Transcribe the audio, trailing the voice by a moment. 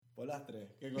Las 3.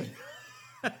 ¿Qué coño?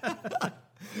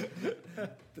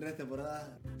 3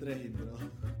 temporadas, 3 intros.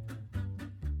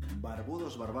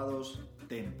 Barbudos, Barbados,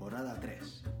 temporada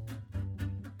 3.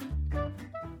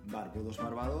 Barbudos,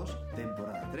 Barbados,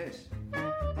 temporada 3.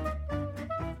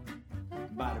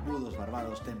 Barbudos,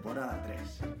 Barbados, temporada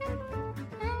 3.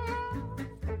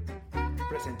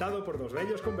 Presentado por dos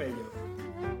bellos con bello.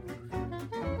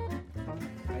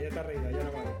 Ahí está reído, ya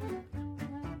no vale.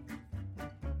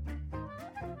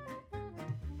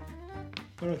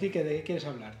 Bueno, Quique, ¿de qué quieres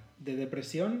hablar? ¿De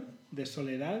depresión? ¿De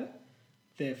soledad?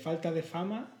 ¿De falta de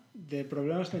fama? ¿De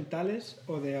problemas mentales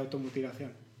o de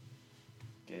automutilación?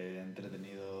 Qué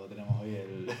entretenido tenemos hoy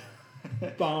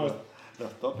Vamos.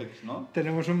 los topics, ¿no?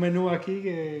 Tenemos un menú aquí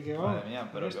que va. Madre mía,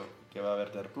 pero ¿qué va a haber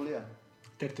tertulia?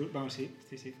 Vamos, sí.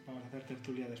 Vamos a hacer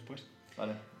tertulia después.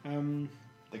 Vale.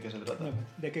 ¿De qué se trata? No,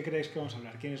 ¿de qué creéis que vamos a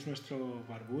hablar? ¿Quién es nuestro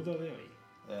barbudo de hoy?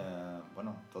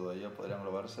 Bueno, todo ello podría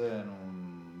englobarse en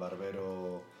un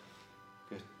barbero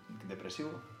que es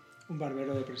depresivo. ¿Un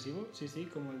barbero depresivo? Sí,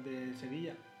 como el de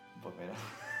Sevilla. Pues mira.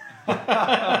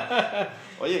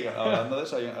 Oye, hablando de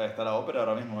eso, está la ópera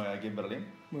ahora mismo aquí en Berlín.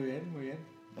 Muy bien.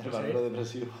 El barbero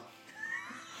depresivo.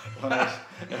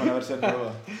 Es una versión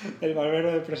nueva. El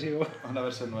barbero depresivo. Una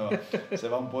versión nueva. Se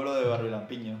va a un pueblo de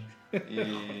barbilampiños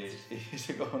y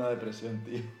se coge una depresión,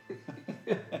 tío.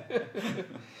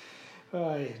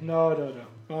 Ay, no.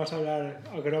 Vamos a hablar,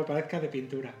 aunque no parezca, de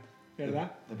pintura,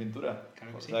 ¿verdad? ¿De pintura?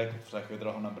 Claro que sí. Sabes que yo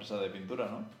trabajo en una empresa de pintura,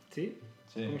 ¿no? ¿Sí?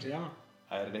 Sí. ¿Cómo se llama?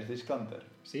 Airless Discounter.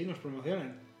 Sí, nos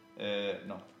promocionan.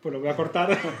 No. Pues lo voy a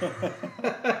cortar.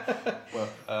 Pues,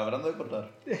 hablando de cortar.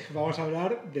 Vamos a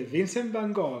hablar de Vincent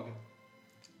van Gogh.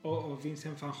 O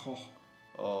Vincent van Gogh.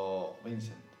 O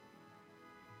Vincent.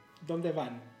 ¿Dónde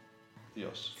van?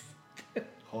 Dios.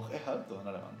 Gogh es alto en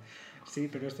alemán. Sí,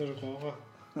 pero esto es Gogh.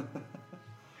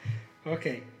 Ok,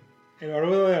 el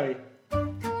barbudo de hoy.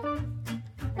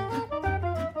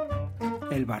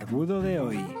 El barbudo de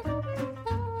hoy.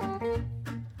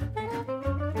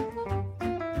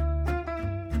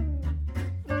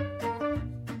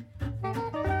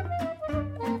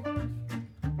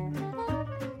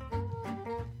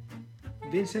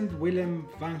 Vincent Willem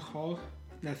van Gogh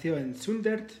nació en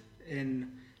Zundert,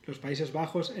 en los Países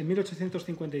Bajos, en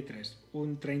 1853,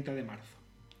 un 30 de marzo.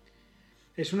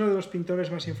 Es uno de los pintores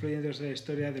más influyentes de la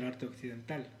historia del arte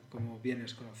occidental, como bien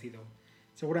es conocido,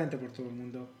 seguramente por todo el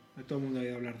mundo ha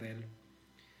oído hablar de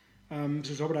él.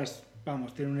 Sus obras,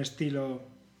 tienen un estilo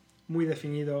muy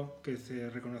definido que se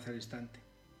reconoce al instante.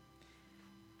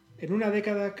 En una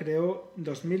década creó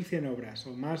 2100 obras,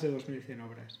 o más de 2100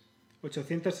 obras,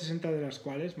 860 de las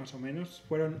cuales, más o menos,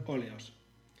 fueron óleos,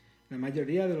 la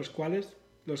mayoría de los cuales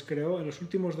los creó en los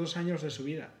últimos 2 años de su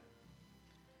vida.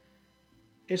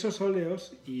 Esos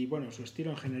óleos, y su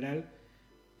estilo en general,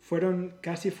 fueron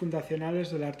casi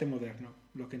fundacionales del arte moderno.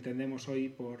 Lo que entendemos hoy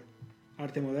por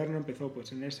arte moderno empezó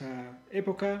en esa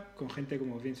época con gente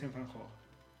como Vincent van Gogh.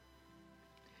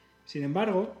 Sin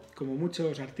embargo, como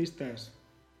muchos artistas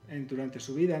durante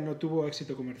su vida, no tuvo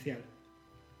éxito comercial.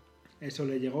 Eso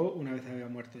le llegó una vez había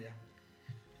muerto ya.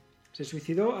 Se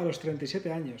suicidó a los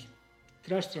 37 años,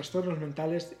 tras trastornos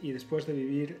mentales y después de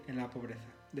vivir en la pobreza.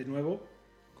 De nuevo,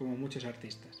 como muchos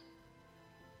artistas.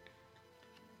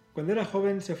 Cuando era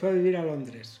joven se fue a vivir a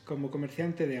Londres como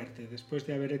comerciante de arte, después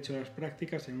de haber hecho las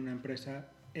prácticas en una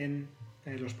empresa en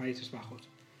los Países Bajos.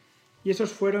 Y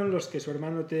esos fueron los que su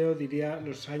hermano Theo diría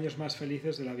los años más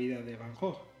felices de la vida de Van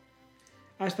Gogh,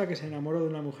 hasta que se enamoró de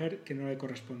una mujer que no le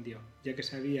correspondió, ya que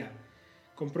se había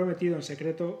comprometido en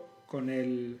secreto con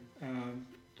el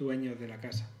dueño de la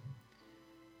casa.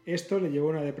 Esto le llevó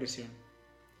a una depresión,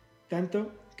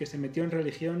 tanto que se metió en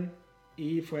religión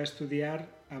y fue a estudiar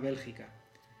a Bélgica,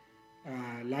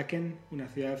 a Laken, una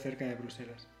ciudad cerca de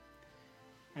Bruselas.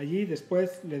 Allí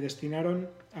después le destinaron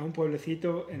a un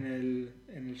pueblecito en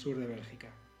el sur de Bélgica.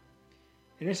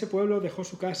 En ese pueblo dejó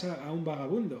su casa a un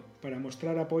vagabundo para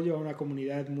mostrar apoyo a una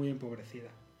comunidad muy empobrecida.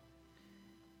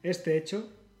 Este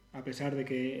hecho, a pesar de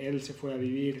que él se fue a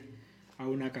vivir a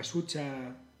una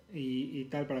casucha y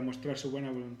tal para mostrar su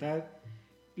buena voluntad,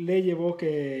 le llevó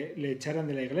que le echaran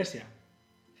de la iglesia.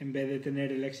 En vez de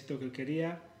tener el éxito que él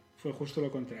quería, fue justo lo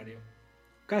contrario.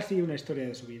 Casi una historia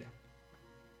de su vida.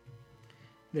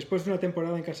 Después de una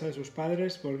temporada en casa de sus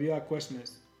padres, volvió a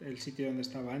Cuesmes, el sitio donde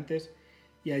estaba antes,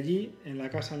 y allí, en la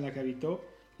casa en la que habitó,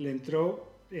 le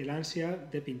entró el ansia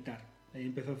de pintar. Ahí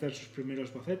empezó a hacer sus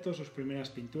primeros bocetos, sus primeras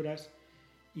pinturas,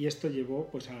 y esto llevó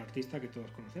al artista que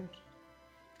todos conocemos.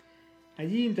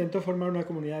 Allí intentó formar una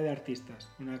comunidad de artistas,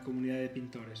 una comunidad de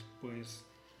pintores,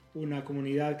 una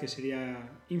comunidad que sería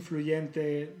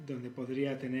influyente, donde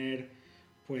podría tener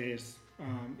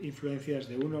influencias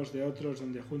de unos, de otros,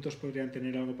 donde juntos podrían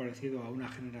tener algo parecido a una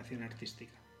generación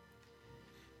artística.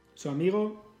 Su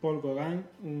amigo Paul Gauguin,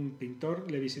 un pintor,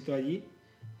 le visitó allí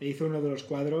e hizo uno de los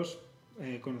cuadros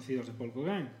conocidos de Paul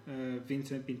Gauguin,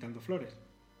 Vincent pintando flores.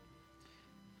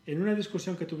 En una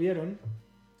discusión que tuvieron,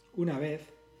 una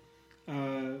vez,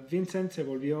 Vincent se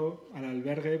volvió al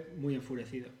albergue muy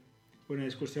enfurecido. Fue una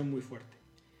discusión muy fuerte.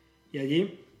 Y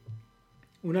allí,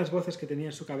 unas voces que tenía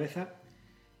en su cabeza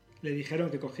le dijeron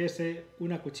que cogiese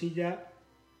una cuchilla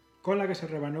con la que se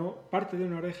rebanó parte de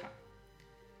una oreja.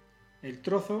 El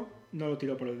trozo no lo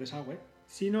tiró por el desagüe,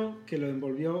 sino que lo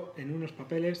envolvió en unos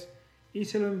papeles y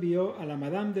se lo envió a la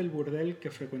madame del burdel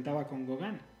que frecuentaba con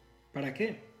Gauguin. ¿Para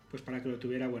qué? Pues para que lo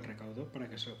tuviera a buen recaudo, para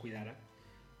que se lo cuidara.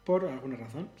 Por alguna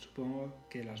razón, supongo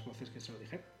que las voces que se lo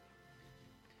dijeron.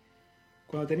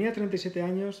 Cuando tenía 37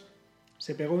 años,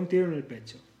 se pegó un tiro en el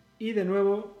pecho y de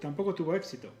nuevo tampoco tuvo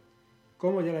éxito,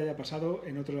 como ya le había pasado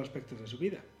en otros aspectos de su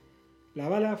vida. La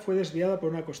bala fue desviada por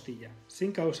una costilla,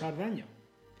 sin causar daño,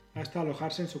 hasta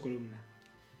alojarse en su columna.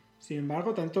 Sin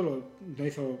embargo, no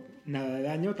hizo nada de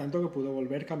daño, tanto que pudo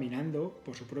volver caminando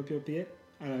por su propio pie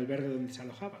al albergue donde se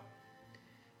alojaba.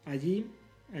 Allí,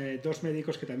 dos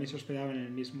médicos que también se hospedaban en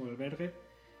el mismo albergue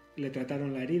le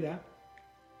trataron la herida.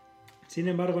 Sin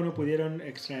embargo, no pudieron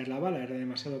extraer la bala, era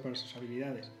demasiado para sus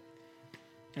habilidades.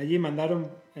 Allí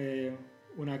mandaron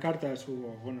una carta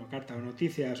o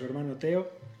noticia a su hermano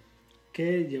Theo,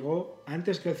 que llegó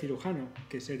antes que el cirujano,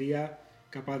 que sería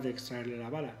capaz de extraerle la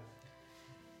bala.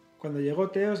 Cuando llegó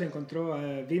Theo, se encontró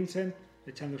a Vincent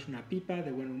echándose una pipa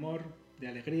de buen humor, de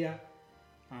alegría,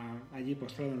 allí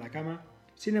postrado en la cama.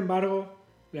 Sin embargo,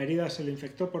 la herida se le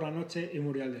infectó por la noche y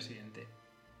murió al día siguiente.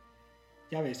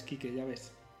 Ya ves, Quique, ya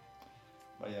ves.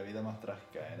 Vaya vida más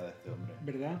trágica era de este hombre.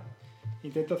 ¿Verdad?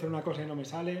 Intento hacer una cosa y no me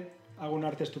sale, hago un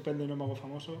arte estupendo y no me hago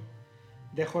famoso,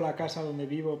 dejo la casa donde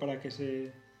vivo para que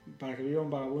viva un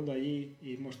vagabundo allí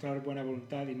y mostrar buena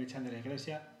voluntad y me echan de la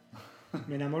iglesia,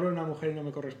 me enamoro de una mujer y no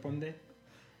me corresponde.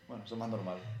 Bueno, eso es más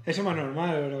normal. Eso es más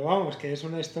normal, pero vamos, que es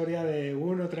una historia de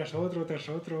uno tras otro, tras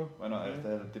otro. Bueno,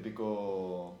 este es el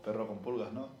típico perro con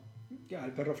pulgas, ¿no?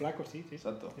 El perro flaco, sí.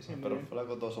 Exacto, Sí, el perro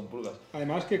flaco todos son pulgas.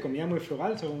 Además que comía muy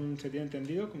frugal, según se tiene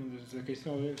entendido, como desde que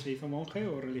se hizo monje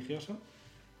o religioso,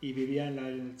 y vivía en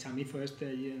el chamizo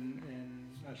allí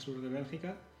al sur de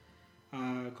Bélgica.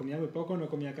 Comía muy poco, no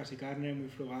comía casi carne, muy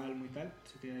frugal, muy tal.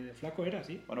 Así que flaco era,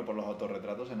 sí. Bueno, por los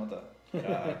autorretratos se nota.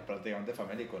 Era prácticamente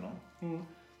famélico, ¿no?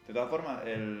 De todas formas,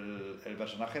 el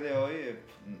personaje de hoy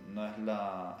no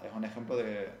es un ejemplo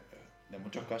de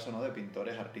muchos casos, ¿no? De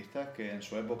pintores, artistas que en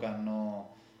su época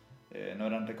no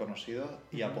eran reconocidos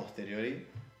y a posteriori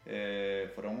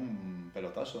fueron un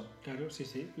pelotazo. Claro,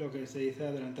 sí, lo que se dice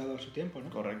adelantado a su tiempo, ¿no?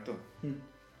 Correcto.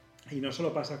 Y no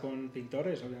solo pasa con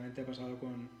pintores, obviamente ha pasado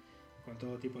con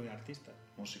todo tipo de artistas.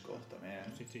 Músicos también.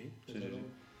 Sí.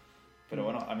 Pero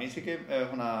bueno, a mí sí que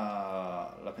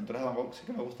las pinturas de Van Gogh sí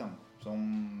que me gustan,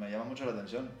 me llaman mucho la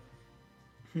atención.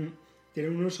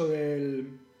 Tienen un uso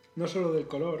no solo del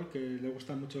color, que le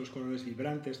gustan mucho los colores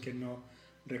vibrantes, que no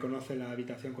reconoce la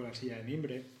habitación con la silla de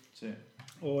mimbre, sí.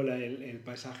 O el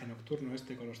paisaje nocturno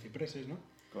con los cipreses, ¿no?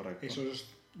 Correcto. Eso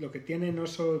es lo que tiene no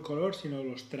solo el color, sino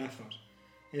los trazos.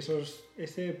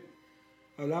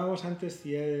 Hablábamos antes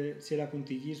si era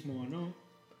puntillismo o no,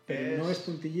 pero no es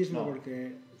puntillismo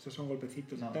porque esos son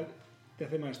golpecitos y tal, te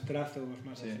hace más trazos,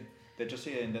 más sí. así. De hecho,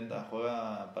 sí,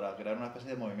 juega para crear una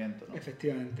especie de movimiento, ¿no?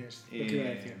 Efectivamente, es lo que iba a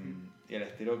decir. Y el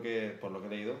estilo que, por lo que he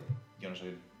leído, yo no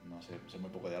sé muy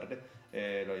poco de arte,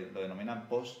 lo denominan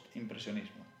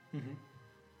post-impresionismo.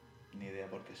 Ni idea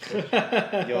por qué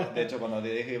es. Yo, de hecho, cuando te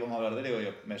dije que íbamos a hablar de él, digo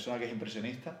yo, me suena que es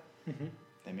impresionista,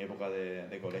 de mi época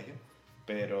de colegio,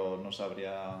 pero no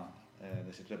sabría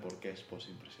decirte por qué es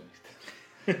post-impresionista.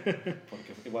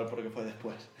 Igual porque fue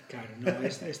después. Claro, no,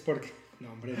 es porque...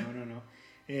 No, hombre, no.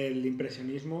 El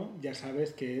impresionismo ya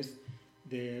sabes que es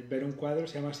de ver un cuadro,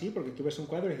 se llama así, porque tú ves un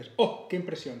cuadro y dices, ¡oh, qué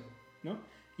impresión! ¿No?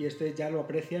 Y ya lo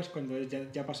aprecias cuando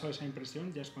ya ha pasado esa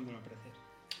impresión, ya es cuando lo aprecias.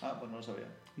 Ah, pues no lo sabía.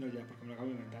 No, ya, porque me lo acabo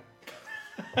de inventar.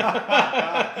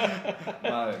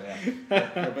 Madre mía.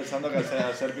 Yo pensando que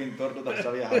al ser pintor tú te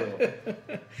sabías algo.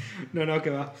 No, que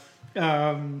va.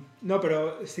 No,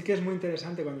 pero sí que es muy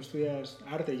interesante cuando estudias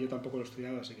arte, yo tampoco lo he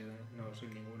estudiado, así que no soy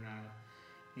ninguna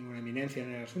eminencia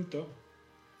en el asunto.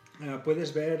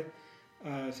 Puedes ver,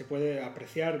 se puede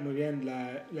apreciar muy bien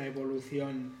la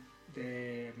evolución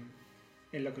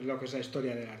en lo que es la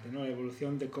historia del arte, ¿no? La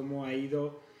evolución de cómo ha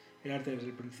ido el arte desde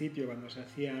el principio, cuando se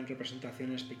hacían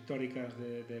representaciones pictóricas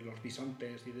de los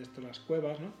bisontes y de esto, las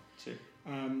cuevas, ¿no? Sí.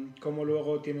 Como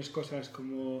luego tienes cosas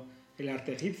como el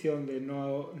arte egipcio, donde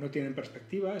no tienen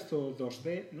perspectiva, es todo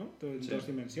 2D, ¿no? Todo en 2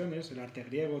 dimensiones. El arte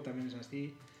griego también es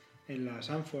así, en las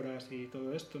ánforas y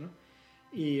todo esto, ¿no?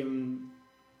 Y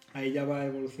ahí ya va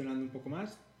evolucionando un poco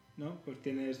más, ¿no? Pues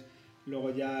tienes,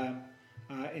 luego ya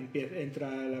entra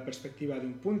la perspectiva de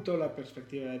un punto, la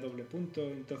perspectiva de doble punto,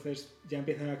 entonces ya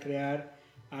empiezan a crear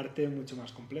arte mucho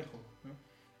más complejo,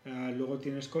 ¿no? Luego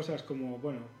tienes cosas como,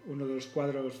 bueno, uno de los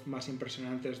cuadros más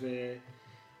impresionantes de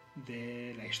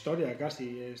la historia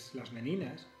casi es las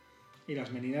meninas, y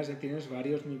las meninas ya tienes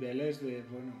varios niveles de,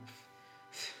 bueno,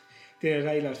 tienes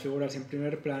ahí las figuras en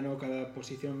primer plano, cada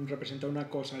posición representa una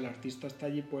cosa, el artista está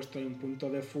allí puesto, hay un punto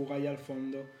de fuga ahí al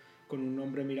fondo con un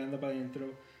hombre mirando para adentro,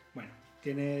 bueno,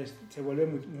 se vuelve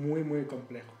muy, muy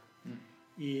complejo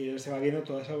y se va viendo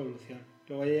toda esa evolución.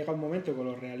 Luego llega un momento con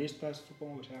los realistas,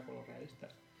 supongo que será con los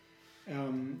realistas,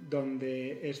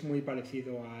 donde es muy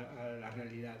parecido a la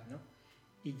realidad, ¿no?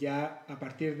 Y ya a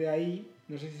partir de ahí,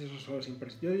 no sé si eso son los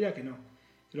impresionistas, yo diría que no.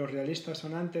 Los realistas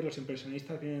son antes, los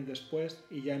impresionistas vienen después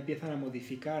y ya empiezan a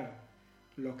modificar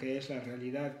lo que es la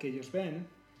realidad que ellos ven,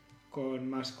 con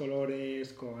más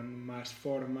colores, con más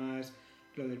formas.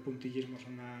 Lo del puntillismo es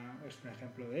un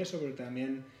ejemplo de eso, pero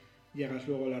también llegas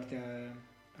luego al arte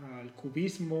al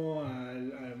cubismo,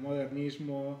 al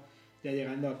modernismo, ya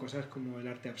llegando a cosas como el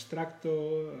arte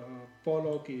abstracto,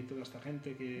 Pollock y toda esta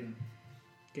gente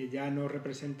que ya no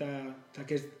representa, o sea,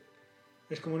 que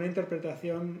es como una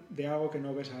interpretación de algo que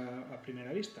no ves a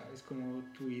primera vista, es como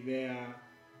tu idea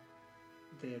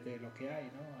de lo que hay,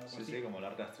 ¿no? Algo así. Sí, como el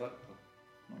arte abstracto,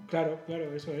 ¿no? Claro,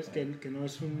 eso es, que no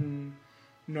es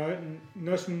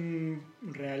no es un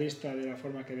realista de la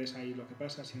forma que ves ahí lo que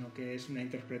pasa, sino que es una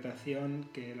interpretación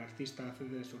que el artista hace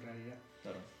de su realidad.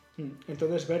 Claro.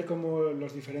 Entonces ver cómo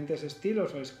los diferentes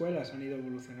estilos o escuelas han ido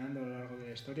evolucionando a lo largo de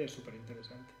la historia es súper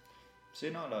interesante. Sí,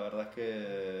 no, la verdad es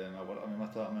que a mí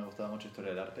me gustaba mucho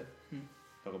historia del arte.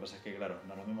 Lo que pasa es que, claro,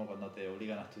 no es lo mismo cuando te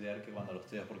obligan a estudiar que cuando lo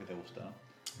estudias porque te gusta, ¿no?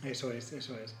 Eso es.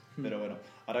 Pero bueno,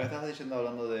 ahora que estabas diciendo,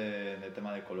 hablando del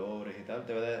tema de colores y tal,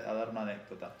 te voy a dar una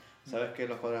anécdota. ¿Sabes que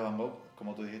los cuadros de Van Gogh,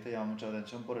 como tú dijiste, llaman mucha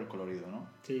atención por el colorido, ¿no?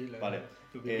 Sí, vale.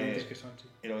 Lo vibrantes que son, sí.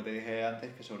 Y lo que te dije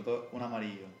antes, que sobre todo un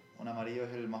amarillo. Un amarillo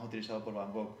es el más utilizado por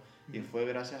Van Gogh. Y fue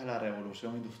gracias a la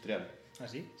Revolución Industrial. ¿Ah,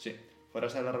 sí? Sí, fue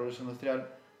gracias a la Revolución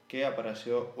Industrial que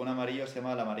apareció un amarillo, se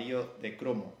llama el amarillo de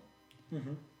cromo.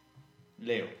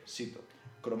 Leo, cito: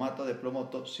 cromato de plomo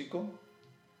tóxico,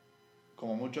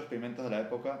 como muchos pigmentos de la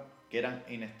época que eran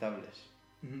inestables.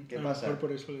 ¿Qué pasa?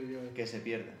 Por eso le digo que se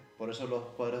pierden. Por eso los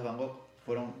cuadros de Van Gogh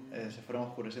se fueron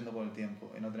oscureciendo con el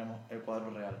tiempo y no tenemos el cuadro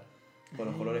real, con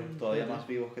los colores todavía más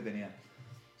vivos que tenían.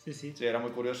 Sí, era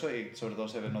muy curioso y sobre todo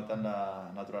se nota en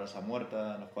la naturaleza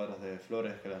muerta, en los cuadros de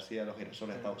flores que le hacía, los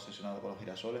girasoles, estaba obsesionado con los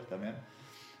girasoles también.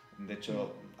 De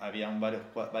hecho, habían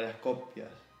varias copias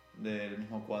del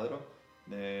mismo cuadro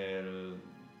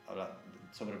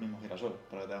sobre el mismo girasol,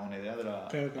 para que te hagas una idea de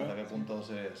hasta qué punto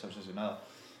se obsesionaba.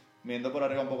 Viendo por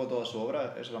arriba un poco toda su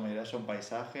obra, la mayoría son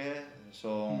paisajes,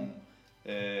 son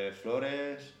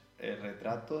flores,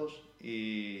 retratos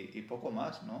y poco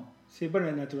más, ¿no? Sí, bueno,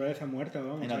 en naturaleza muerta,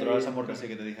 vamos. En naturaleza muerta sí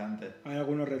que te dije antes. Hay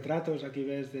algunos retratos, aquí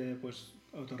ves de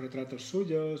autorretratos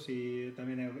suyos y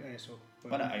también eso.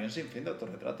 Bueno, hay un sinfín de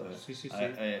autorretratos. Sí.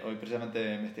 Hoy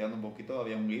precisamente investigando un poquito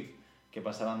había un GIF que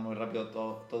pasaban muy rápido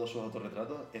todos sus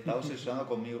autorretratos. Estaba obsesionado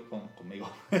conmigo. Conmigo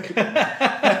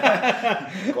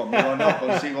no,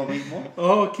 consigo mismo.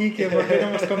 Oh, Quique, ¿por qué no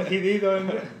hemos coincidido?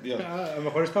 A lo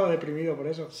mejor estaba deprimido por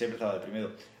eso. Siempre estaba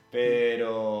deprimido.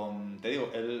 Pero te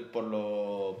digo, él por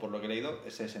lo que he leído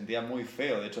se sentía muy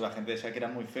feo. De hecho, la gente decía que era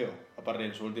muy feo. Aparte,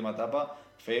 en su última etapa,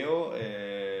 feo,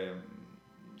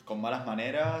 con malas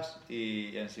maneras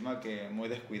y encima que muy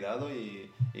descuidado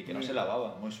y que no se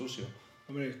lavaba, muy sucio.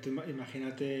 Hombre, tú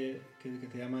imagínate que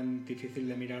te llaman difícil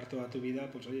de mirar toda tu vida,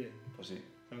 pues oye, pues sí.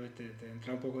 ¿Sabes? Te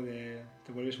entra un poco te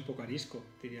vuelves un poco arisco,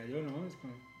 diría yo, ¿no? Es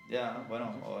como... Ya,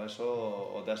 bueno, o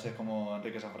eso, o te haces como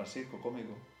Enrique San Francisco,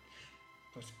 cómico.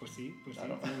 Pues sí.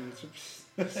 Claro.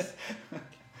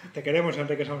 Te queremos,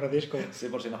 Enrique San Francisco. Sí,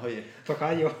 por si nos oye.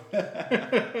 Tocayo.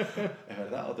 Es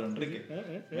verdad, otro Enrique.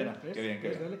 Mira, qué bien, qué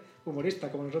bien. Dale. Humorista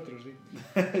como nosotros, sí.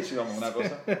 Sí, vamos, una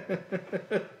cosa.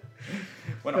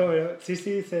 Bueno. No, pero sí,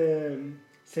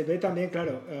 se ve también,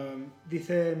 claro.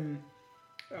 Dicen,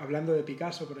 hablando de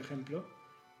Picasso, por ejemplo,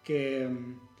 que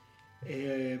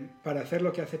para hacer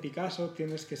lo que hace Picasso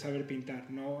tienes que saber pintar.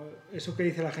 No, eso que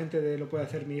dice la gente de lo puede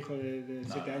hacer mi hijo de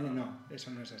 7 años, no, eso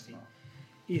no es así. No.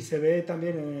 Y se ve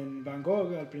también en Van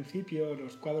Gogh al principio,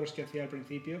 los cuadros que hacía al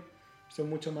principio son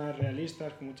mucho más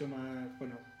realistas, con mucho más,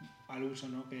 bueno, al uso,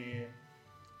 ¿no? que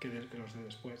los de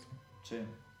después. Sí.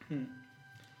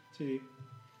 Sí.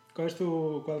 ¿Cuál es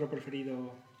tu cuadro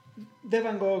preferido de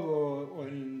Van Gogh o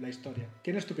en la historia?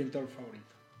 ¿Quién es tu pintor favorito?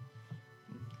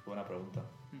 Buena pregunta.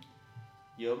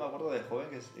 Yo me acuerdo de joven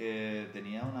que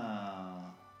tenía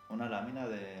una lámina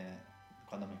de...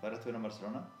 Cuando mis padres estuvieron en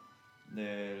Barcelona,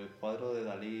 del cuadro de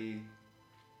Dalí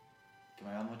que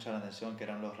me llamaba mucho la atención, que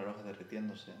eran los relojes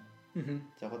derritiéndose.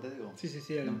 ¿Sabes cuál te digo? Sí,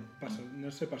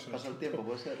 no se pasó ¿Pasó el tiempo?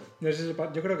 ¿Puede ser? No sé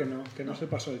yo creo que no se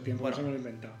pasó el tiempo, bueno, eso me lo he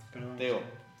inventado. Pero vamos, te digo,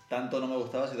 tanto no me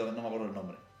gustaba si no me acuerdo el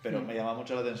nombre, pero me llamaba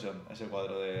mucho la atención ese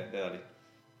cuadro de Dalí.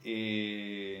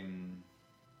 Y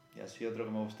así otro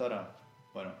que me gustara,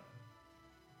 bueno,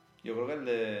 yo creo que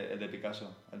el de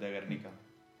Picasso, el de Guernica.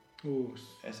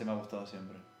 Ese me ha gustado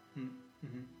siempre.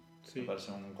 Sí. Me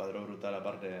parece un cuadro brutal,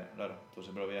 aparte, claro, tú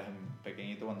siempre lo veías en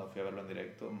pequeñito, cuando fui a verlo en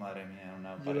directo, madre mía,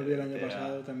 una yo lo vi el año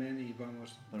pasado también y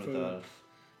vamos, brutal.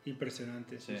 Fue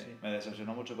impresionante. Sí. Me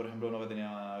decepcionó mucho, por ejemplo, uno que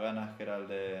tenía ganas, que era el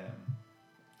de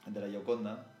la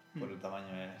Gioconda, por el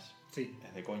tamaño es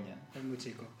de coña. Es muy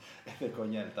chico. Es de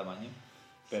coña el tamaño,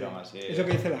 pero aún así... Es lo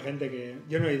que dice la gente, que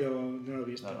yo no lo he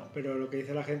visto, claro. Pero lo que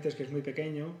dice la gente es que es muy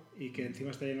pequeño y que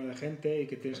encima está lleno de gente y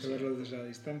que tienes que verlo desde la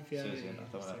distancia.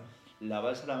 La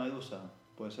balsa de la medusa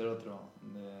puede ser otro.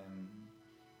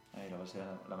 La balsa de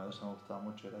la medusa me gustaba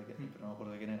mucho, pero no me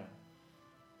acuerdo de quién era.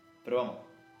 Pero vamos,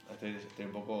 estoy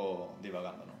un poco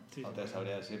divagando, ¿no? No te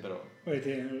sabría decir, pero... Oye,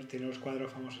 tiene los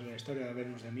cuadros famosos de la historia, de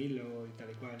Venus de Milo y tal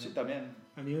y cual, ¿no? Sí, también.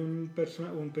 A mí un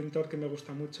pintor que me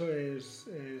gusta mucho es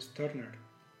Turner,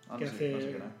 que hace... No sé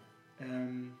quién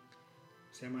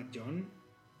es. Se llama John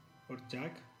o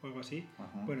Jack o algo así.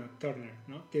 Ajá. Bueno, Turner,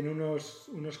 ¿no? Tiene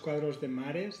unos cuadros de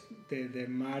mares, de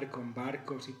mar con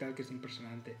barcos y tal, que es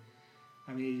impresionante.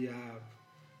 A mí ya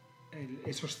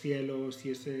esos cielos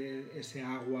y ese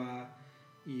agua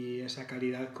y esa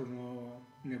calidad como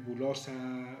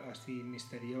nebulosa, así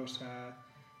misteriosa,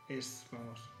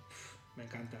 me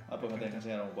encanta. Pues me tienes que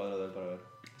enseñar un cuadro de él para ver.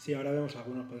 Sí, ahora vemos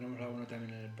algunos, podremos alguno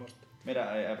también en el post.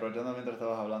 Mira, aprovechando mientras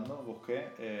estabas hablando, busqué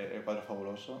el cuadro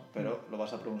fabuloso, pero lo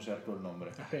vas a pronunciar tú el nombre.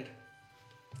 A ver.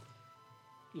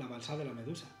 La balsa de la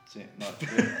medusa. Sí, no.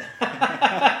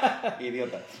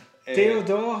 Idiota.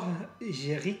 Théodore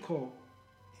Géricault.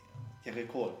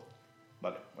 Géricault.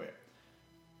 Vale, muy bien.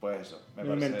 Pues eso, me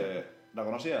parece... ¿La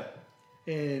conocías?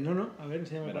 No, a ver,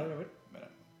 enséñame el cuadro, a ver. Mira,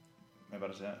 me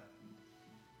parece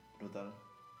brutal.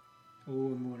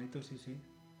 Muy bonito, sí.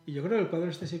 Y yo creo que el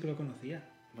cuadro sí que lo conocía.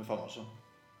 Muy famoso.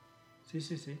 Sí.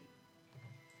 Sí,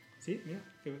 mira,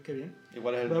 qué bien.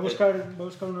 Igual es voy a buscar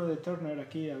uno de Turner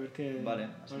aquí, a ver qué, vale,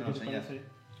 así me lo enseñas.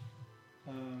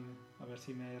 A ver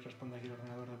si me responde aquí el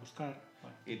ordenador de buscar.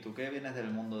 Bueno. ¿Y tú que vienes del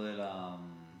mundo de la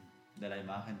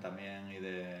imagen también y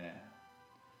de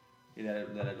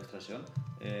la ilustración?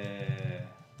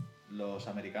 ¿Los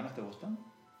americanos te gustan?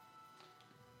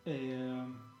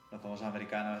 Los famosos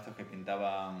americanos, estos que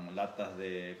pintaban latas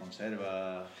de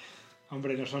conserva.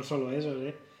 Hombre, no son solo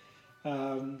esos,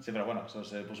 Sí, pero bueno, eso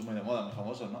se puso muy de moda, muy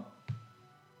famosos, ¿no?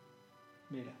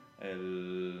 Mira. Qué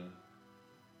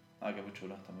muy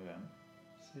chulo, está muy bien.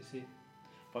 Sí.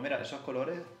 Pues mira, esos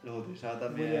colores los utilizaba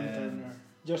también... William Turner.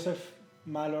 Joseph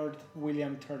Mallord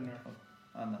William Turner.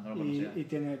 Anda, no lo conocía. Y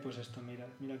tiene pues esto, mira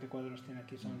qué cuadros tiene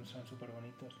aquí, son súper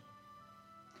bonitos.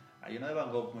 Hay uno de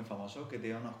Van Gogh muy famoso que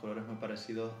tiene unos colores muy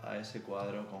parecidos a ese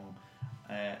cuadro con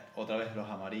otra vez los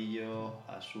amarillos,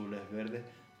 azules, verdes.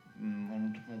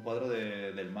 Un cuadro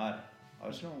del mar. A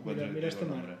ver si no encuentro mira este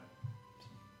mar.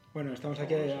 Bueno, estamos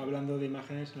aquí hablando de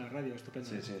imágenes en la radio, estupendo.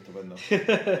 Sí, estupendo.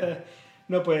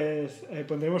 No, pues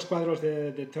pondremos cuadros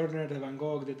de Turner, de Van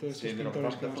Gogh, de todos estos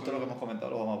pintores. Justo lo que hemos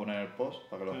comentado lo vamos a poner en el post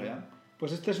para que lo vean.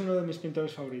 Pues este es uno de mis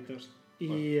pintores favoritos. Pues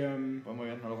muy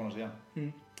bien, no lo conocía.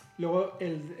 Luego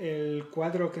el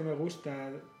cuadro que me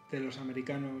gusta de los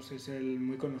americanos es el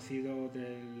muy conocido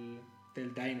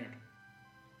del diner.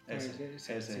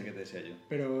 Ese que te decía yo.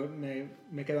 Pero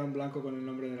me quedo en blanco con el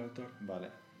nombre del autor. Vale,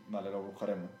 lo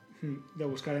buscaremos. Lo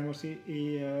buscaremos, sí.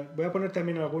 Y voy a poner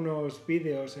también algunos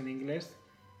vídeos en inglés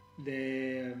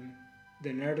de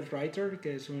Nerd Writer,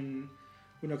 que es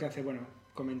uno que hace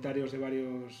comentarios de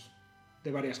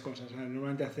varias cosas.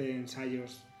 Normalmente hace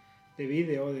ensayos de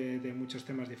vídeo de muchos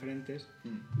temas diferentes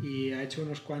y ha hecho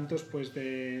unos cuantos pues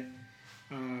de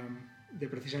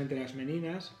precisamente las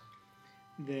meninas.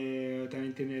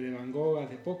 También tiene de Van Gogh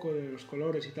hace poco, de los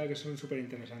colores y tal, que son súper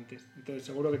interesantes. Entonces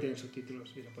seguro que tienen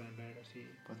subtítulos y lo pueden ver así.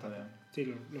 Pues está bien.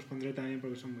 Sí, los pondré también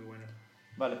porque son muy buenos.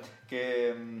 Vale, que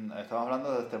estamos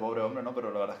hablando de este pobre hombre, ¿no?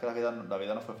 Pero la verdad es que la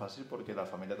vida no fue fácil porque la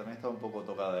familia también estaba un poco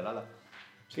tocada del ala.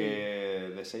 Sí.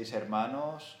 Que de 6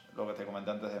 hermanos, lo que te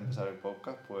comenté antes de empezar el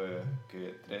podcast, pues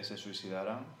que 3 se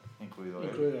suicidaran, incluido él.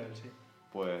 Incluido él, sí.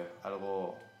 Pues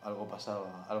algo algo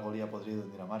pasaba, algo olía podrido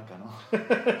en Dinamarca, ¿no?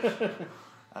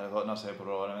 Algo, no sé,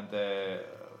 probablemente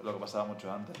lo que pasaba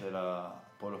mucho antes, era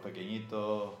pueblos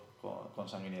pequeñitos, con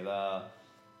sanguinidad,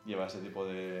 lleva ese tipo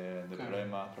de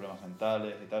Claro. problemas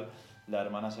mentales y tal. La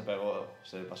hermana se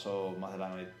pasó más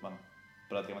de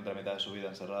prácticamente la mitad de su vida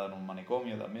encerrada en un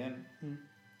manicomio también.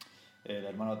 El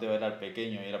hermano Teo era el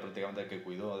pequeño y era prácticamente el que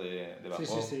cuidó de Van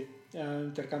Gogh. Sí.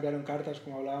 Intercambiaron cartas,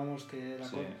 como hablábamos, que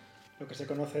Sí, lo que se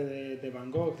conoce de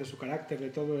Van Gogh, de su carácter, de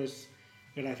todo, es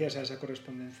gracias a esa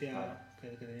correspondencia claro. que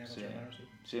tenía con Sí, su hermano. Sí.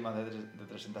 sí, más de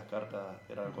 300 cartas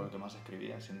era con el que más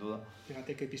escribía, sin duda.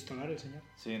 Fíjate qué epistolar el señor.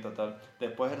 Sí, total.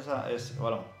 Después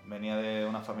bueno, venía de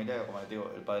una familia que, como les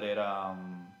digo, el padre era...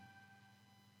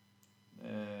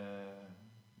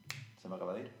 se me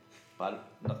acaba de ir.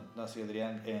 No sé, yo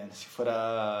diría, si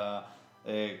fuera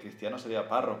cristiano sería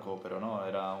párroco, pero no,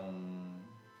 era un...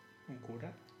 ¿Un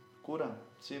cura? Cura,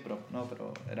 sí, pero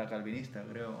era calvinista,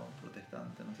 creo,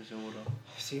 protestante, no estoy seguro.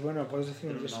 Sí, bueno, puedes decir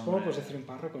Tiene yo un supongo nombre... puedes decir un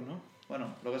párroco, ¿no?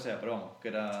 Bueno, lo que sea, pero vamos, que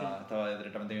Sí. estaba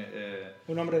directamente...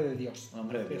 Un hombre de Dios. un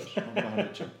hombre de Dios, mejor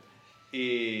dicho.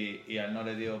 Y a él no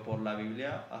le dio por la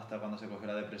Biblia hasta cuando se cogió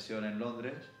la depresión en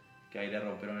Londres, que ahí le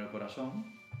rompieron el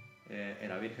corazón.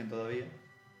 Era virgen todavía,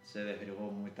 se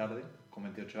desvirgó muy tarde, con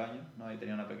 28 años, ¿no? Ahí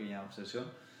tenía una pequeña obsesión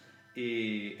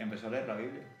y empezó a leer la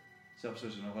Biblia. Se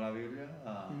obsesionó con la Biblia.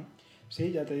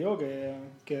 Sí, ya te digo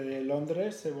que de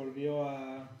Londres se volvió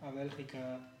a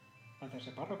Bélgica a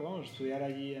hacerse párroco, vamos, a estudiar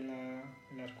allí en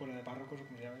la escuela de párrocos, o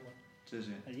como se llama igual.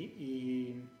 Sí.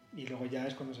 Allí, y luego ya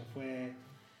es cuando se fue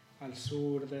al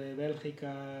sur de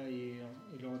Bélgica y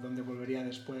luego donde volvería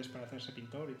después para hacerse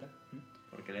pintor y tal.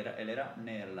 Porque él era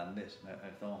neerlandés,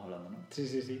 estamos hablando, ¿no?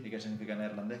 Sí. ¿Y qué significa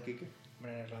neerlandés, Kike?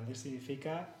 Hombre, neerlandés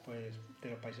significa, pues, de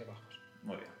los Países Bajos.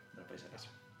 Muy bien, de los Países Bajos.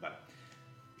 Vale.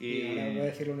 Y ahora voy a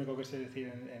decir lo único que sé decir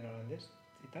en holandés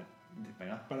y tal.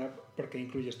 Venga, Porque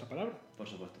incluye esta palabra. por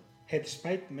supuesto. Het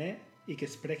spijt me, ik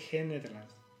spreek geen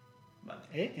Nederlands.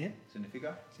 Vale.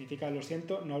 ¿Significa? Significa, lo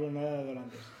siento, no hablo nada de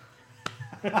holandés.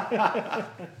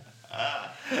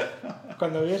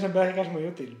 Cuando vives en Bélgica es muy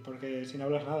útil, porque si no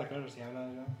hablas nada, claro, si hablas...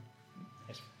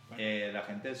 Eso. Bueno. ¿La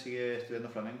gente sigue estudiando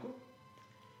flamenco?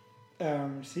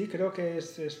 Sí, creo que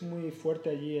es muy fuerte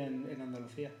allí en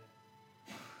Andalucía.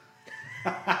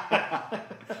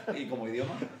 ¿Y como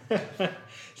idioma?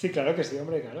 Sí, claro que sí,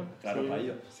 hombre, claro. Claro, Sí, para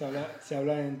ello. Se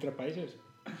habla entre países.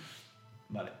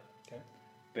 Vale. Claro.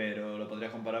 Pero lo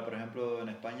podrías comparar, por ejemplo, en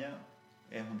España.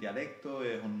 ¿Es un dialecto?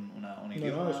 ¿Es un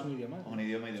idioma? No, es un idioma. Un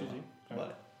idioma. Sí, claro.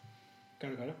 Vale.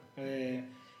 Claro.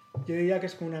 Yo diría que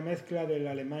es como una mezcla del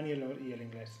alemán y el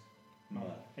inglés.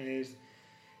 Vale.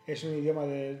 Es un idioma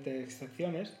de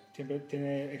excepciones, siempre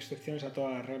tiene excepciones a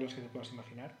todas las reglas que te puedas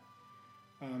imaginar.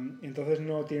 Entonces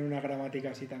no tiene una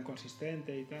gramática así tan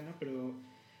consistente y tal, ¿no? Pero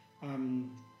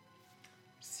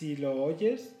si lo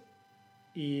oyes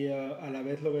y a la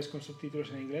vez lo ves con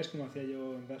subtítulos en inglés, como hacía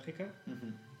yo en Bélgica.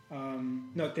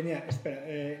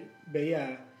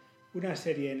 Veía una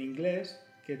serie en inglés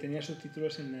que tenía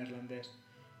subtítulos en neerlandés.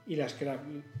 Y la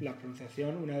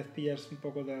pronunciación, una vez pillas un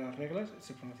poco de las reglas,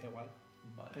 se pronuncia igual.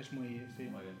 Vale. Es muy... Sí.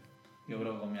 Muy bien. Yo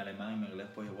creo que con mi alemán y mi inglés,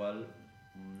 pues igual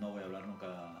no voy a hablar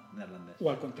nunca neerlandés. O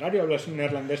al contrario, hablas un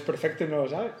neerlandés perfecto y no lo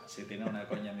sabes. Sí, tiene una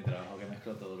coña en mi trabajo que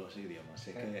mezclo todos los idiomas.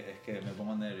 Es que me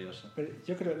pongo nervioso. Pero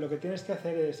yo creo que lo que tienes que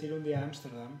hacer es ir un día a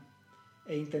Ámsterdam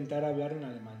e intentar hablar en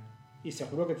alemán. Y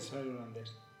seguro que te sale el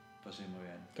holandés. Pues sí, muy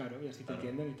bien. Claro, y así te Claro.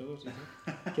 entienden y todo. Sí.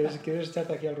 ¿Quieres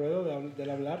echarte aquí al ruedo del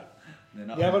hablar?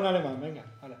 No. Y algo en alemán, venga,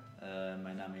 hala.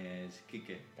 My name is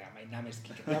Kike. Pero my name is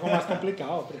Kike. Algo más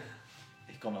complicado, hombre.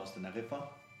 Ich komme aus Tenerife.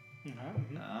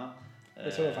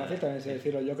 Eso es fácil, también sé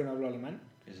decirlo yo que no hablo alemán.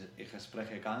 Ich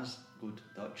spreche ganz gut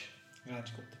Deutsch.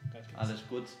 Ganz gut. Alles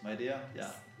gut bei dir?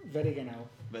 Ja. Very genau.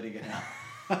 Very genau.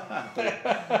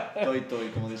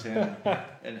 Toi, como dicen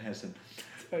en Hessen.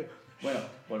 Bueno,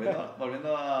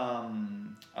 volviendo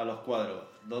a los cuadros.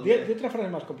 De otra frase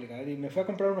más complicada. Me fui a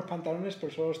comprar unos pantalones,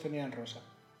 pero solo los tenía en rosa.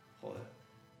 Joder.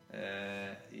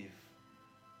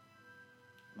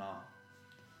 No.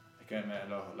 Es que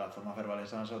las formas verbales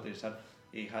se van a utilizar.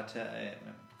 Ich hatte,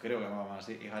 creo que vamos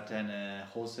así. Ich hatte eine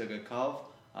Hose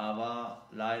gekauft, aber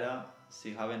leider,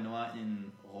 sie haben nur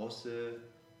in Rose,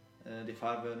 die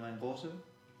Farbe nur in Rose.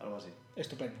 Algo así.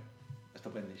 Estupendo.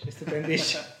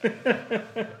 Estupendísimo.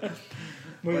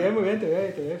 Muy bien, te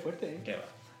veo fuerte, ¿eh? ¿Qué va?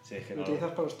 Sí, es que ¿Lo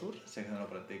utilizas para los tours? Sí, es que no lo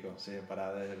practico. Sí,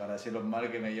 para decir lo mal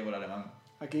que me llevo el alemán.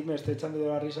 Aquí me estoy echando de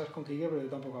las risas con Quique, pero yo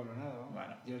tampoco hablo nada, ¿no?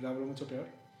 Bueno. Yo le hablo mucho peor.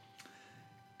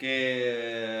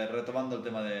 Que retomando el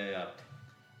tema de arte,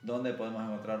 ¿dónde podemos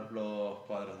encontrar los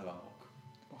cuadros de Van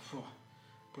Gogh?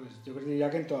 Pues yo diría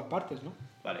que en todas partes, ¿no?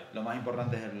 Vale, lo más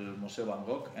importante es el Museo Van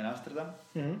Gogh en Ámsterdam,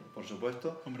 por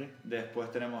supuesto. Hombre.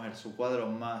 Después tenemos su cuadro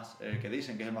más, que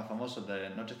dicen que es el más famoso, de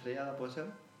Noche Estrellada, ¿puede ser?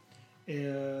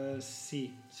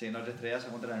 Sí. Sí, Noche Estrellada se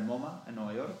encuentra en el MoMA, en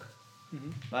Nueva York.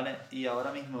 Vale, y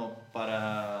ahora mismo,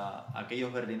 para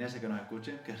aquellos berlineses que nos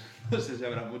escuchen, que no sé si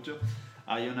habrá mucho,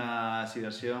 hay una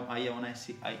exhibición, hay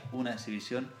una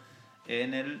exhibición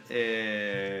en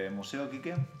el Museo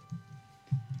Quique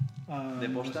de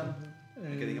Potsdam,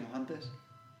 el que dijimos antes.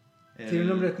 Tiene un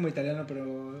nombre como italiano,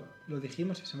 pero lo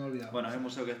dijimos y se me ha olvidado. Bueno, es el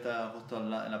museo que está justo en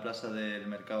la plaza del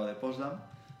mercado de Potsdam.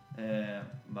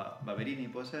 Barberini,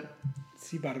 ¿puede ser?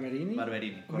 Sí, Barberini.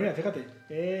 Barberini, correcto. Mira, fíjate.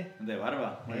 De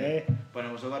barba. Muy bien. Pues en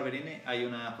el Museo Barberini hay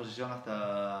una exposición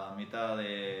hasta mitad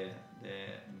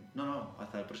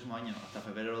hasta el próximo año, hasta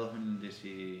febrero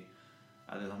de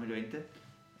 2020.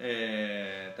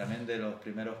 También de los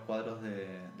primeros cuadros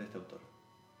de este autor.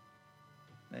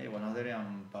 Igual nos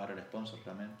deberían pagar el sponsor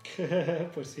también.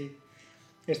 Pues sí.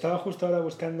 Estaba justo ahora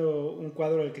buscando un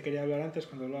cuadro del que quería hablar antes,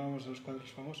 cuando hablábamos de los cuadros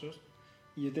famosos.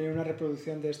 Y yo tenía una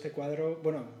reproducción de este cuadro,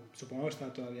 bueno, supongo que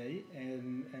está todavía ahí,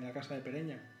 en la casa de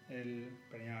Pereña,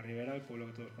 Pereña la Ribera, el pueblo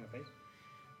que todos conocéis.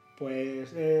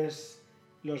 Pues es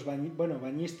los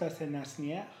bañistas en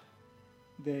Asnières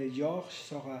de Georges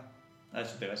Seurat.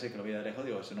 Eso te iba a decir que lo vi de lejos,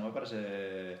 digo, eso no me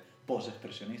parece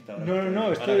post-expresionista.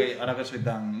 Ahora que soy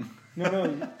tan... No,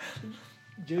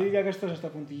 yo diría que esto es hasta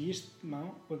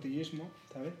puntillismo,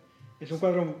 ¿sabes? Es un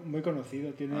cuadro muy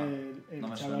conocido, tiene el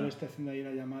chaval suena. está haciendo ahí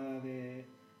la llamada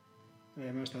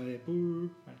esta de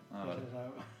bueno, vale.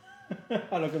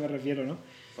 a lo que me refiero, ¿no?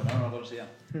 Pues no lo conocía.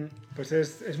 Pues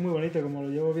es muy bonito, como lo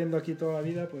llevo viendo aquí toda la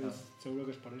vida, pues seguro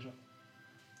que es por eso.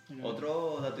 Mira.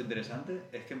 Otro dato interesante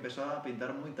es que empezó a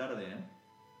pintar muy tarde, ¿eh?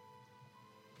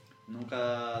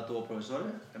 Nunca tuvo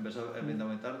profesores, empezó a pintar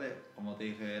muy tarde, como te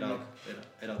dije,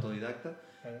 era autodidacta,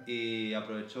 y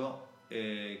aprovechó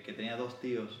que tenía dos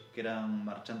tíos que eran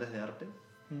marchantes de arte,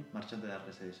 marchantes de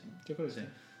arte se dice, ¿no? Yo creo que sí.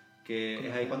 Que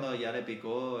es ahí cuando ya le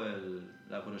picó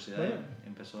la curiosidad y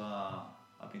empezó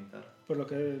a pintar. Por lo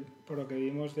que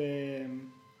vimos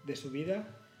de su vida,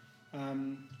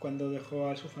 cuando dejó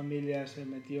a su familia se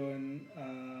metió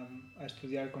a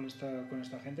estudiar con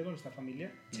esta gente, con esta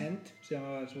familia. Chent se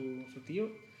llamaba su tío,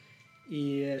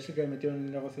 y él sí que metió en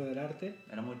el negocio del arte.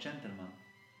 Era muy gentleman.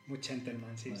 Muy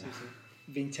gentleman, sí.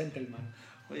 Vincent van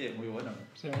Gogh. Oye, muy bueno.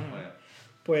 Sí,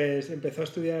 pues empezó a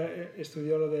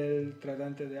estudió lo del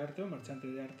tratante de arte o marchante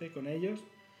de arte con ellos,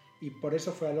 y por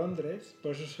eso fue a Londres,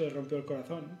 por eso se rompió el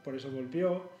corazón, por eso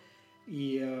volvió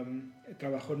y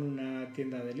trabajó en una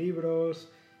tienda de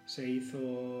libros, se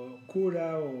hizo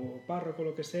cura o párroco,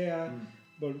 lo que sea,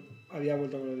 había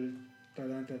vuelto con el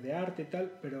tratante de arte y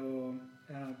tal, pero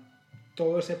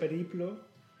todo ese periplo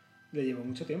le llevó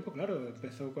mucho tiempo, claro.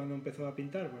 Empezó cuando empezó a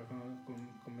pintar, pues,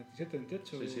 con 27,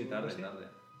 28. Sí, tarde.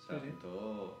 O sea,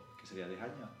 pintó, ¿qué sería? 10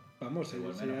 años. Vamos,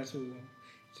 sería su...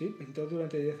 Sí, pintó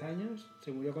durante 10 años,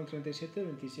 se murió con 37,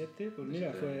 27, pues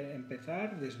mira, fue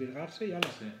empezar, desvirgarse y ala.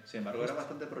 Sí. Sin embargo, era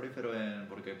bastante prolífero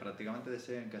porque prácticamente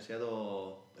decían que hacía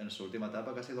en su última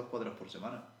etapa casi 2 cuadros por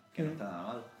semana, que no está nada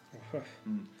mal.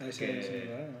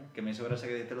 Que me hizo gracia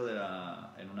que dijiste lo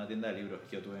en una tienda de libros.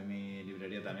 Yo tuve mi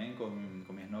librería también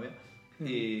con mi exnovia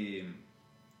y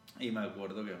me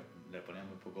acuerdo que le ponía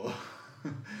muy poco...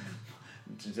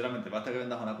 Sinceramente, basta que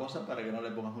vendas una cosa para que no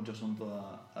le pongas mucho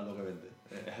asunto a lo que vendes.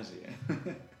 Es así,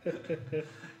 ¿eh?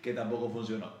 Que tampoco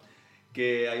funcionó.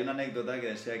 Que hay una anécdota que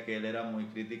decía que él era muy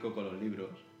crítico con los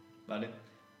libros, ¿vale?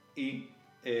 Y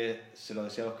se lo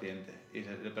decía a los clientes,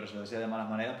 pero se lo decía de malas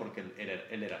maneras porque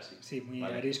él era así. Sí, muy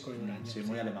 ¿vale? arisco y huraño. Sí,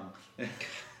 muy alemán.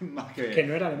 Más que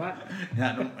no era alemán.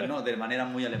 No, de manera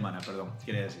muy alemana, perdón,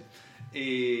 quiere decir.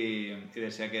 Y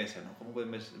decía que ¿no? ¿Cómo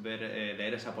pueden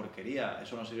leer esa porquería?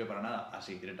 Eso no sirve para nada.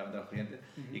 Así, directamente a los clientes.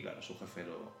 Y claro, su jefe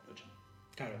lo echó.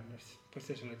 Claro, pues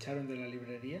eso, lo echaron de la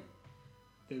librería,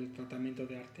 del tratamiento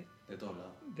de arte. De todos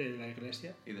lados. De la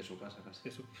iglesia. Y de su casa casi.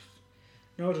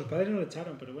 No, sus padres no lo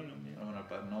echaron, pero bueno.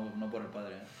 No por el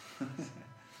padre, ¿eh?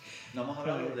 No hemos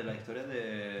hablado de la historia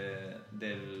de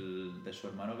su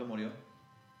hermano que murió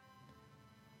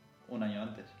un año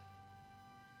antes.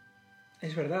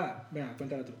 Es verdad. Venga,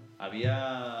 cuéntalo tú.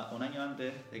 Había un año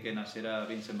antes de que naciera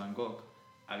Vincent van Gogh,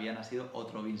 había nacido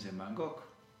otro Vincent van Gogh.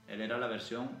 Él era la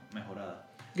versión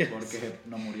mejorada, porque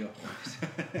no murió.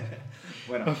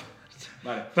 Bueno,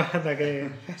 vale.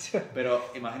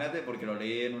 Pero imagínate, porque lo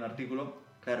leí en un artículo,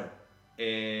 claro,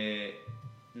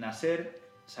 nacer,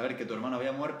 saber que tu hermano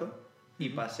había muerto y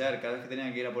pasear cada vez que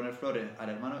tenían que ir a poner flores al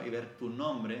hermano y ver tu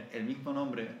nombre, el mismo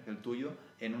nombre que el tuyo,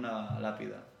 en una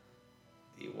lápida.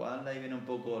 Igual ahí viene un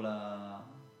poco la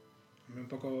Un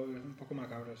poco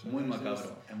macabro eso. Muy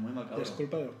macabro, es muy macabro. Es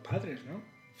culpa de los padres, ¿no?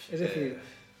 Es decir,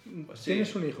 pues sí.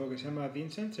 tienes un hijo que se llama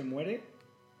Vincent, se muere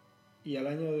y al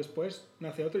año después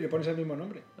nace otro y le pones el mismo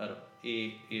nombre. Claro,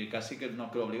 y casi que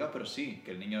no que lo obligas, pero sí,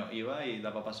 que el niño iba y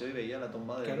daba paseo y veía la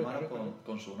tumba del hermano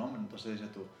con su nombre. Entonces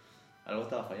dices tú, algo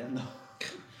estaba fallando.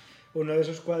 Uno de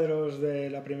esos cuadros de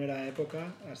la primera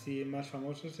época, así más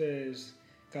famosos, es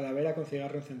Calavera con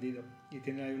cigarro encendido. Y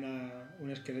tiene ahí un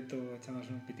esqueleto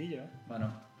echándose un pitillo, ¿eh?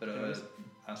 Bueno, pero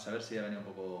a saber si ya venía un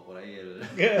poco por ahí el...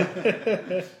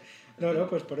 No,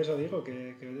 pues por eso digo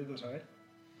que debo saber.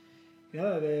 Y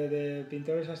nada, de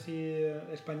pintores así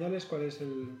españoles, ¿cuál es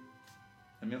el...?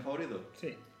 ¿El mío favorito?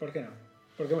 Sí, ¿por qué no?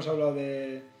 Porque hemos hablado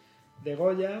de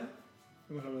Goya...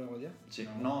 ¿Hemos hablado de Goya? Sí.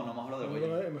 No hemos hablado de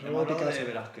Goya. Hemos hablado de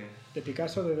Velázquez. De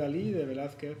Picasso, de Dalí, de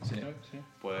Velázquez. Sí. Tal, sí.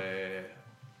 Pues...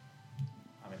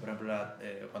 A mí, por ejemplo,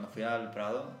 cuando fui al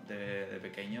Prado de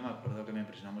pequeño, me acuerdo que me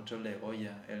impresionó mucho el de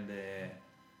Goya, el de...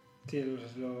 Sí, los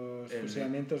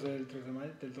fusilamientos del 3 de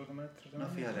mayo. Del 2 de mayo, 3 de mayo.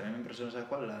 No, fíjate, a mí me impresionó, ¿sabes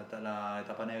cuál? La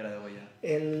etapa negra de Goya.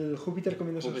 El Júpiter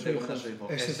comiéndose a su hijo.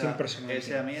 Ese es impresionante.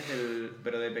 Ese a mí es el...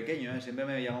 Pero de pequeño, siempre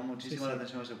me llamó muchísimo la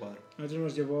atención ese cuadro. A nosotros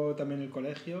nos llevó también el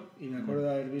colegio y me acuerdo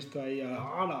de haber visto ahí a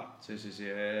 ¡Hala! Sí.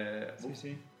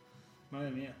 Sí.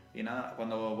 Madre mía. Y nada,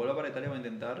 cuando vuelva para Italia voy a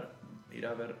intentar ir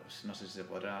a ver, no sé si se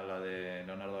podrá, la de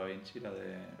Leonardo da Vinci, la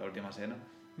de La Última Cena,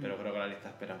 pero creo que la lista de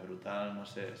espera es brutal, no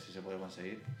sé si se puede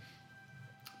conseguir.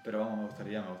 Pero vamos, me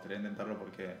gustaría intentarlo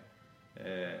porque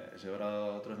ese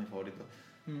otro es mi favorito.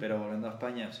 Pero volviendo a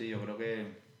España, sí, yo creo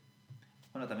que...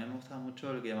 Bueno, también me gustaba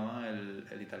mucho el que llamaban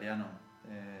el italiano.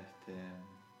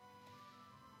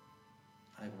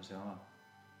 ¿Cómo se llama?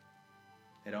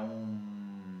 Era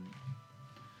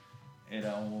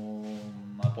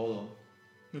un apodo.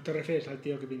 ¿No te refieres al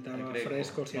tío que pintaba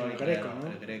frescos y el greco, ¿no?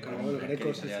 El greco, claro, el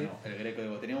greco, sí. El greco,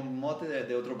 digo, tenía un mote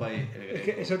de otro país, el greco. Es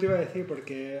que eso te iba a decir,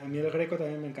 porque a mí el greco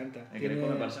también me encanta. El greco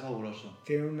me parece fabuloso.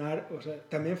 Tiene o sea,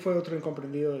 también fue otro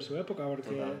incomprendido de su época,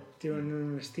 porque tiene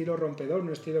un estilo rompedor,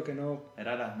 un estilo que no...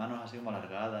 Eran las manos así como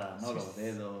alargadas, ¿no? Sí, los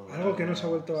dedos... Algo que no se ha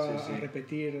vuelto a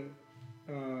repetir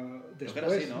después. Creo que era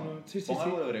así, ¿no? Sí. Pongo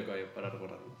algo de greco ahí para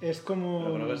recordarlo. Es como...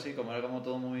 Pero creo que sí, como era como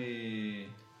todo muy...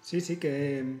 Sí,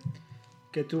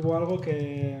 que tuvo algo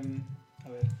que... A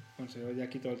ver, bueno, ya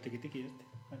quito el tiquitiqui este.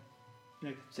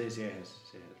 Bueno, sí, es.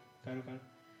 Claro.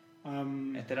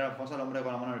 Este era el famoso el hombre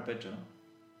con la mano en el pecho,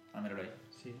 ¿no? Míralo ahí.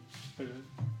 Sí, pero...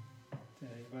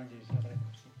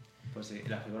 Pues sí,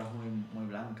 las figuras muy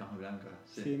blancas,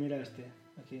 Sí, mira este,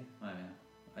 aquí. Madre mía.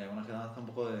 Hay algunas que dan hasta un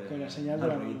poco de... Con la señal de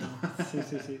la mano.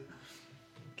 Sí.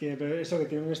 Pero eso, que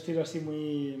tiene un estilo así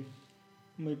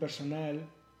muy personal,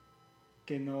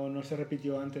 que no se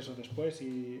repitió antes o después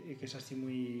y que es así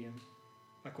muy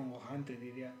acongojante,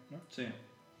 diría, ¿no? Sí.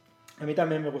 A mí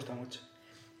también me gusta mucho.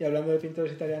 Y hablando de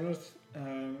pintores italianos,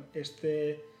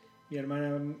 mi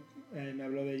hermana me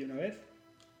habló de ello una vez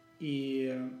y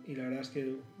la verdad es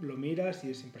que lo miras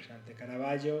y es impresionante.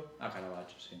 Caravaggio.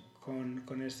 Caravaggio, sí.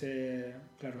 Con ese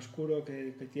claroscuro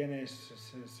que tiene,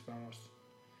 vamos...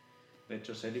 De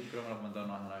hecho, Selig creo que me lo ha comentado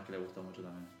una vez que le gusta mucho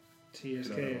también. Sí, es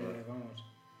que, vamos...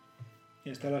 Y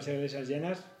están las iglesias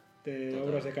llenas de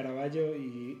obras de Caravaggio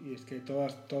y es que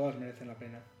todas merecen la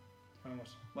pena.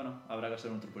 Vamos. Bueno, habrá que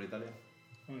hacer un tour por Italia.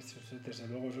 Desde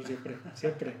luego, eso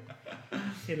siempre.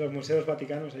 Y los museos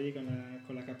vaticanos allí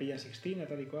con la capilla Sixtina,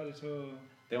 tal y cual, eso...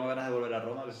 Tengo ganas de volver a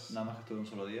Roma, que nada más que estuve un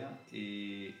solo día,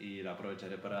 y la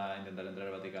aprovecharé para intentar entrar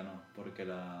al Vaticano, porque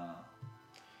la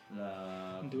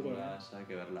duro, hay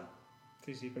que verla.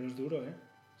 Sí, pero es duro, ¿eh?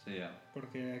 Sí, ya.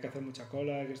 Porque hay que hacer mucha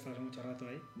cola, hay que estar mucho rato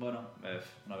ahí. Bueno, una vez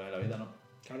en la vida, ¿no?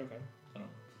 Claro.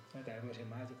 También puede ser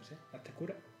más, yo qué sé, hazte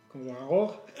cura. Como Van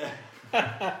Gogh.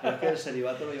 Pero es que el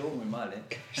celibato lo llevo muy mal, ¿eh?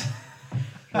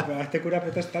 Pero hazte cura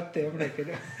protestante, hombre. Que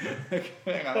no.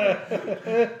 Venga, hombre.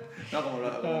 No, como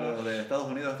lo de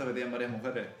Estados Unidos, esto que tienen varias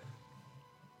mujeres.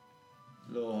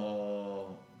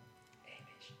 No.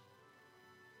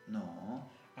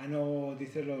 No,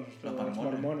 dices los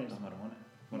mormones. Los mormones.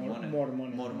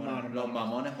 Los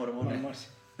mamones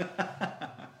mormones.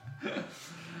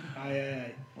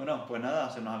 Ay. Bueno, pues nada,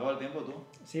 se nos acaba el tiempo, tú.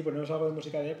 Sí, ponemos algo de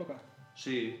música de época.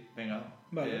 Sí, venga.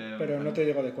 Vale, pero no te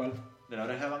digo de cuál. ¿De la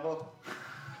oreja de Van Gogh?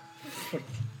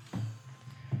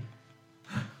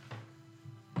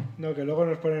 No, que luego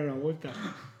nos ponen una multa.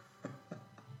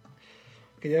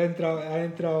 Que ya ha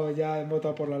entrado ya en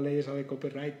votado por las leyes de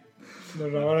copyright. Nos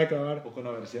la van a clavar. Un poco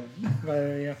una versión.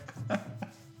 Madre mía.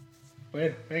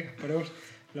 Bueno, venga, ponemos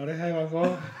la oreja de Van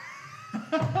Gogh.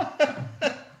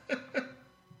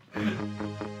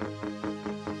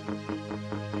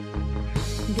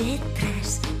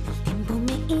 Detrás del tiempo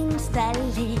me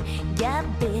instalé sé, ya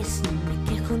ves, no me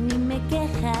quejo ni me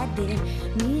quejaré.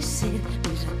 Mi ser,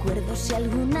 mis recuerdos y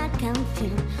alguna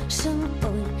canción son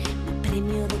hoy mi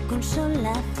premio de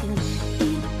consolación.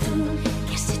 ¿Y tú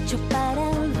qué has hecho para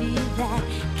olvidar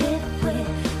que fue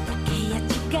aquella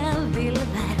chica del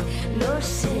bar? Lo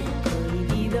sé,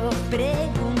 prohibido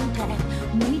preguntar.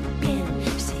 Muy bien,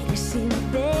 seré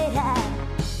sincera.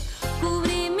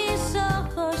 Cubrí mis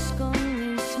ojos con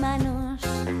mis manos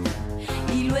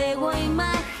y luego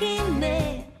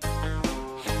imaginé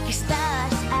que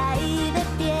estabas ahí de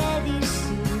pie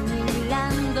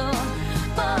disimulando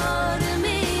por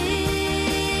mí.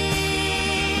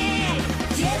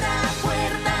 Cierra la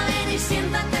puerta, ven y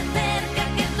siéntate cerca,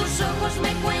 que tus ojos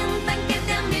me cuentan que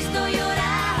te han visto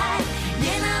llorar.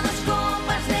 Llena dos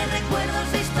copas de recuerdos,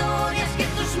 de historias, que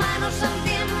tus manos aún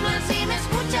tiemblan si me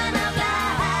escuchan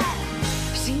hablar.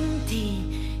 Sin ti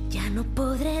ya no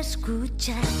podré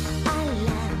escuchar a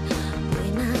la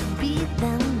buena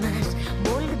vida más,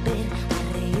 volver a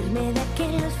reírme de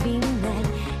aquel final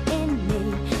en el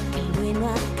que el bueno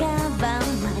acaba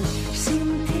mal. Sin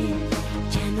ti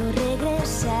ya no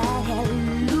regresaré al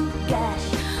lugar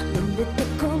donde te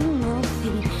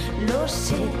conocí. Lo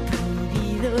sé,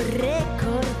 prohibido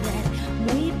recordar.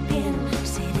 Muy bien,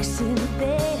 seré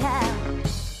sincera.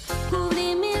 Cubrí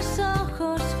mis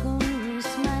ojos con mis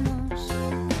manos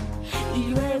y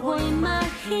luego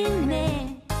imaginé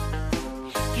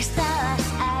que estabas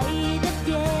ahí de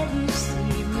pie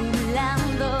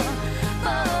disimulando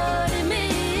por mí.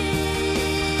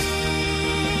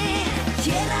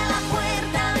 Cierra la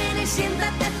puerta, ven y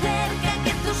siéntate cerca,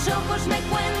 que tus ojos me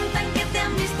cuentan que te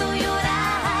han visto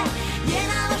llorar.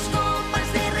 Llena dos copas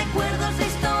de recuerdos, de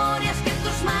historias, que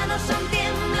tus manos aún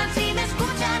tiemblan si me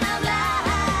escuchan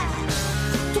hablar.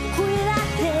 Tú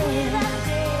cuídate,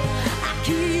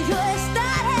 aquí yo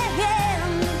estaré bien.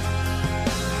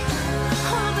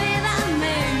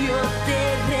 Olvídame, yo te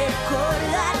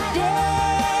recordaré.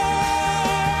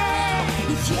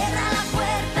 Y cierra la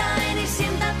puerta, ven y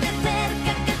siéntate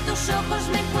cerca, que tus ojos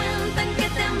me cuentan que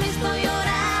te han visto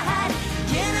llorar.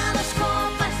 Llena dos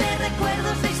copas de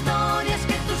recuerdos, de historias,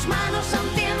 que tus manos aún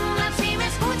tiemblan si me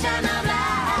escuchan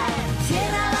hablar.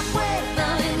 Cierra la puerta,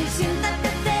 ven y siéntate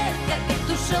cerca, que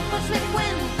tus ojos me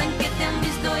cuentan que te han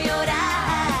visto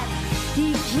llorar. Y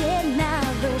llena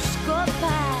dos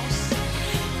copas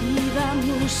y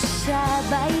vamos a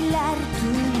bailar tú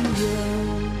y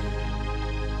yo.